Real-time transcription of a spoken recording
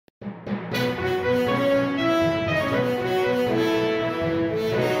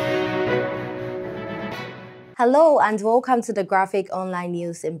Hello and welcome to the Graphic Online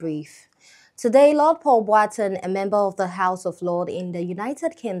News in Brief. Today, Lord Paul Boateng, a member of the House of Lords in the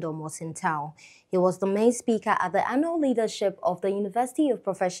United Kingdom, was in town. He was the main speaker at the annual leadership of the University of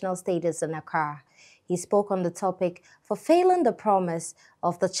Professional Status in Accra. He spoke on the topic, fulfilling the promise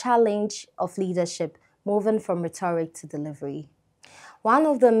of the challenge of leadership, moving from rhetoric to delivery. One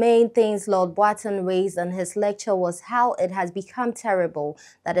of the main things Lord Boateng raised in his lecture was how it has become terrible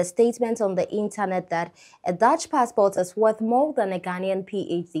that a statement on the internet that a Dutch passport is worth more than a Ghanaian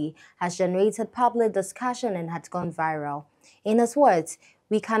PhD has generated public discussion and had gone viral. In his words,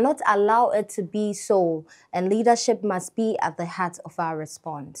 we cannot allow it to be so, and leadership must be at the heart of our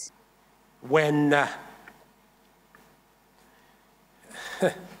response. When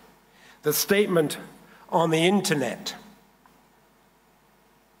the statement on the internet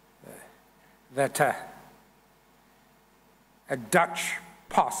that a Dutch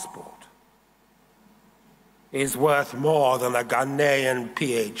passport is worth more than a Ghanaian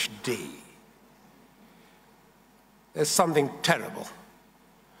PhD. There's something terrible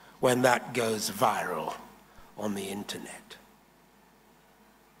when that goes viral on the internet.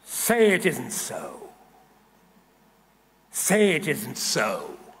 Say it isn't so. Say it isn't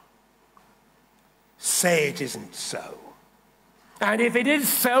so. Say it isn't so. And if it is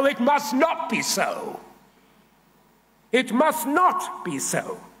so, it must not be so. It must not be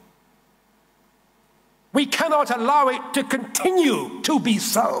so. We cannot allow it to continue to be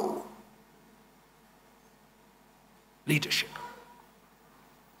so. Leadership.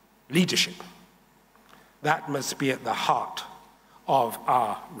 Leadership. That must be at the heart of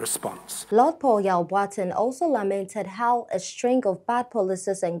our response. Lord Paul Boateng also lamented how a string of bad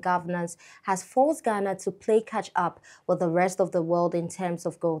policies and governance has forced Ghana to play catch-up with the rest of the world in terms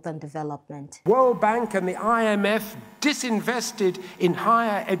of growth and development. World Bank and the IMF disinvested in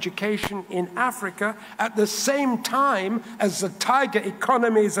higher education in Africa at the same time as the tiger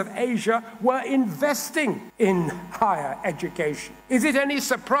economies of Asia were investing in higher education. Is it any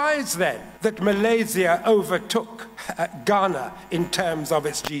surprise then that Malaysia overtook Ghana in terms of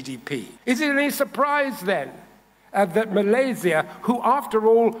its GDP? Is it any surprise then that Malaysia, who after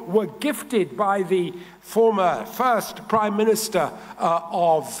all were gifted by the former first Prime Minister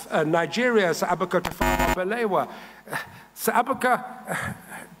of Nigeria, Sir Abacha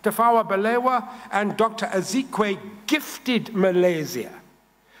Tafawa Balewa and Dr. Azikwe gifted Malaysia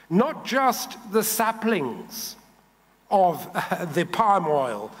not just the saplings of the palm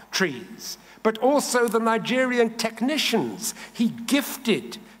oil trees, but also the Nigerian technicians. He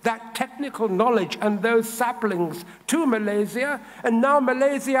gifted that technical knowledge and those saplings to Malaysia, and now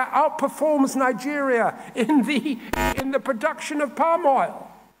Malaysia outperforms Nigeria in the production of palm oil.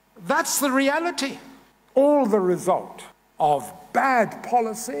 That's the reality. All the result of bad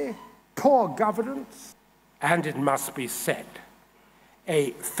policy, poor governance, and it must be said,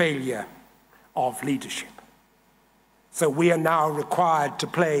 a failure of leadership. So we are now required to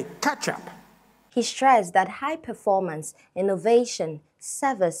play catch-up. He stressed that high performance, innovation,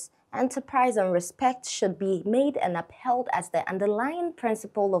 service, enterprise and respect should be made and upheld as the underlying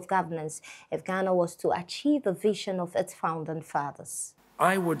principle of governance if Ghana was to achieve the vision of its founding fathers.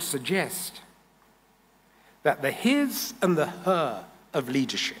 I would suggest that the his and the her of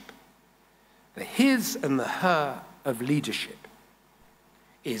leadership, the his and the her of leadership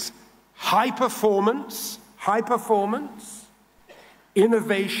is high performance,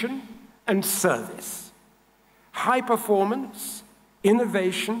 innovation, and service. High performance,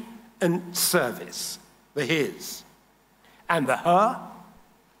 innovation, and service, the his. And the her,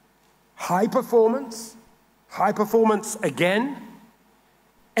 high performance again,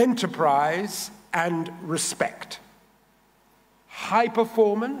 enterprise, and respect. High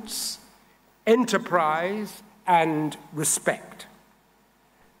performance, enterprise, and respect.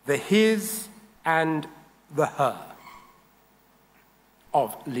 The his and the her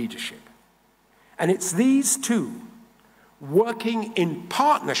of leadership. And it's these two working in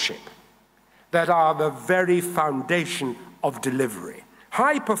partnership that are the very foundation of delivery.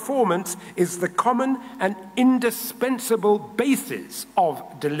 High performance is the common and indispensable basis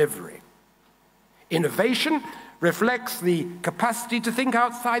of delivery. Innovation reflects the capacity to think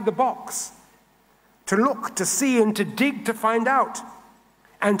outside the box, to look, to see, and to dig to find out,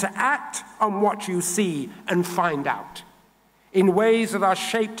 and to act on what you see and find out in ways that are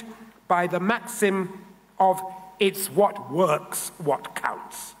shaped by the maxim of it's what works, what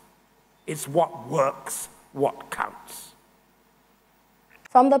counts. It's what works, what counts.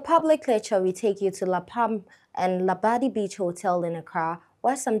 From the public lecture, we take you to La Palm and Labadi Beach Hotel in Accra,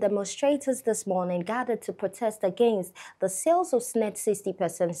 where some demonstrators this morning gathered to protest against the sales of SNET's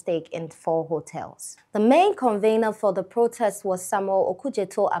 60% stake in 4 hotels. The main convener for the protest was Samuel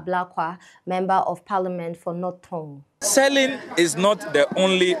Okujeto Ablakwa, Member of Parliament for North Tongue. Selling is not the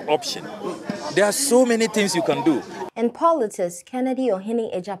only option. There are so many things you can do. In politics, Kennedy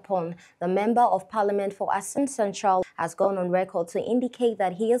Ohene Ejapon, the Member of Parliament for Assin Central, has gone on record to indicate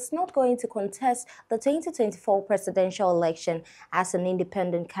that he is not going to contest the 2024 presidential election as an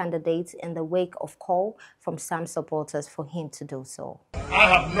independent candidate in the wake of call from some supporters for him to do so. I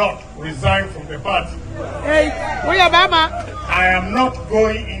have not resigned from the party. Hey, I am not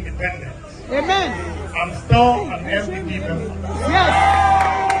going independent. Amen. I'm still an MPP member. Yes.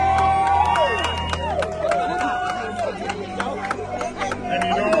 And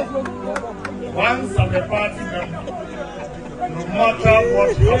you know, once I'm a party member, no matter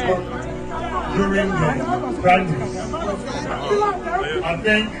what happens during the practice, I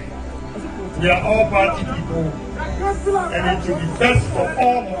think we are all party people, and it will be best for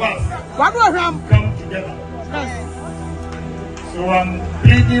all of us to come together. So I'm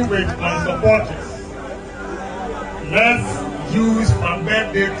pleading with my supporters. Let's use my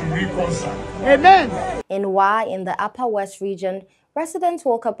birthday to reconcile. Amen. In Wa, in the Upper West region, residents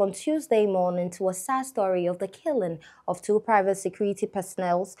woke up on Tuesday morning to a sad story of the killing of 2 private security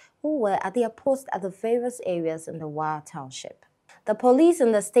personnel who were at their post at the various areas in the Wa township. The police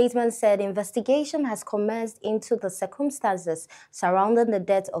in the statement said investigation has commenced into the circumstances surrounding the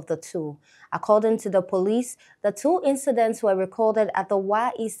death of the 2. According to the police, the 2 incidents were recorded at the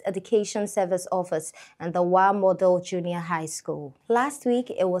Wa East Education Service Office and the Wa Model Junior High School. Last week,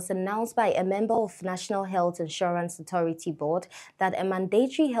 it was announced by a member of National Health Insurance Authority Board that a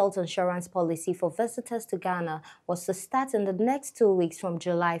mandatory health insurance policy for visitors to Ghana was to start in the next 2 weeks from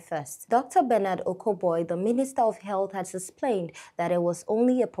July 1st. Dr. Bernard Okoboy, the Minister of Health, has explained that it was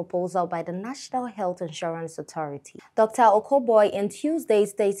only a proposal by the National Health Insurance Authority. Dr. Okoboy in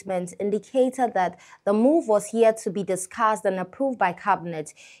Tuesday's statement indicated that the move was yet to be discussed and approved by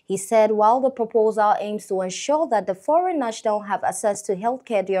Cabinet. He said while the proposal aims to ensure that the foreign nationals have access to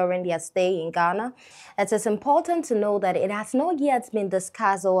healthcare during their stay in Ghana, it is important to know that it has not yet been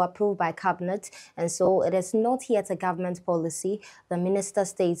discussed or approved by Cabinet, and so it is not yet a government policy, the minister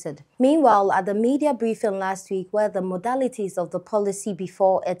stated. Meanwhile, at the media briefing last week where the modalities of the policy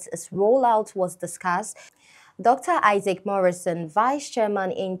before its rollout was discussed, Dr. Isaac Morrison, Vice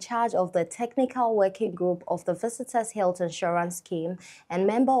Chairman in charge of the Technical Working Group of the Visitors Health Insurance Scheme and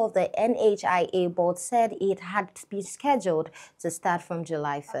member of the NHIA board, said it had been scheduled to start from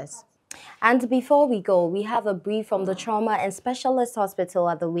July 1st. And before we go, we have a brief from the Trauma and Specialist Hospital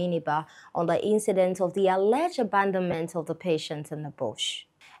at the Winneba on the incident of the alleged abandonment of the patient in the bush.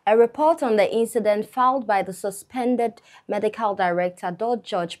 A report on the incident filed by the suspended medical director, Dr.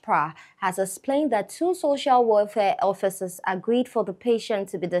 George Pra, has explained that 2 social welfare officers agreed for the patient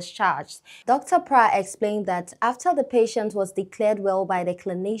to be discharged. Dr. Pra explained that after the patient was declared well by the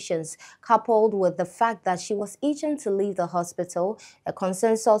clinicians, coupled with the fact that she was itching to leave the hospital, a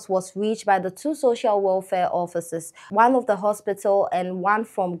consensus was reached by the 2 social welfare officers, one of the hospital and one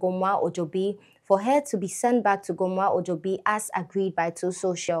from Gomwa Ojobi, for her to be sent back to Gomwa Ojobi as agreed by 2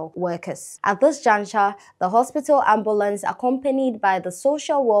 social workers. At this juncture, the hospital ambulance, accompanied by the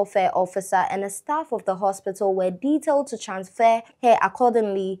social welfare officer and a staff of the hospital, were detailed to transfer her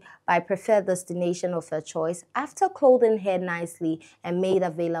accordingly by preferred destination of her choice after clothing her nicely and made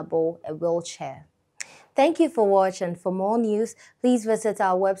available a wheelchair. Thank you for watching. For more news, please visit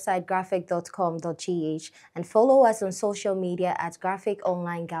our website graphic.com.gh and follow us on social media at Graphic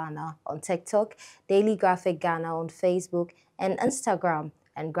Online Ghana on TikTok, Daily Graphic Ghana on Facebook and Instagram,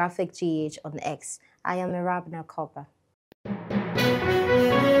 and Graphic GH on X. I am Irabna Copper.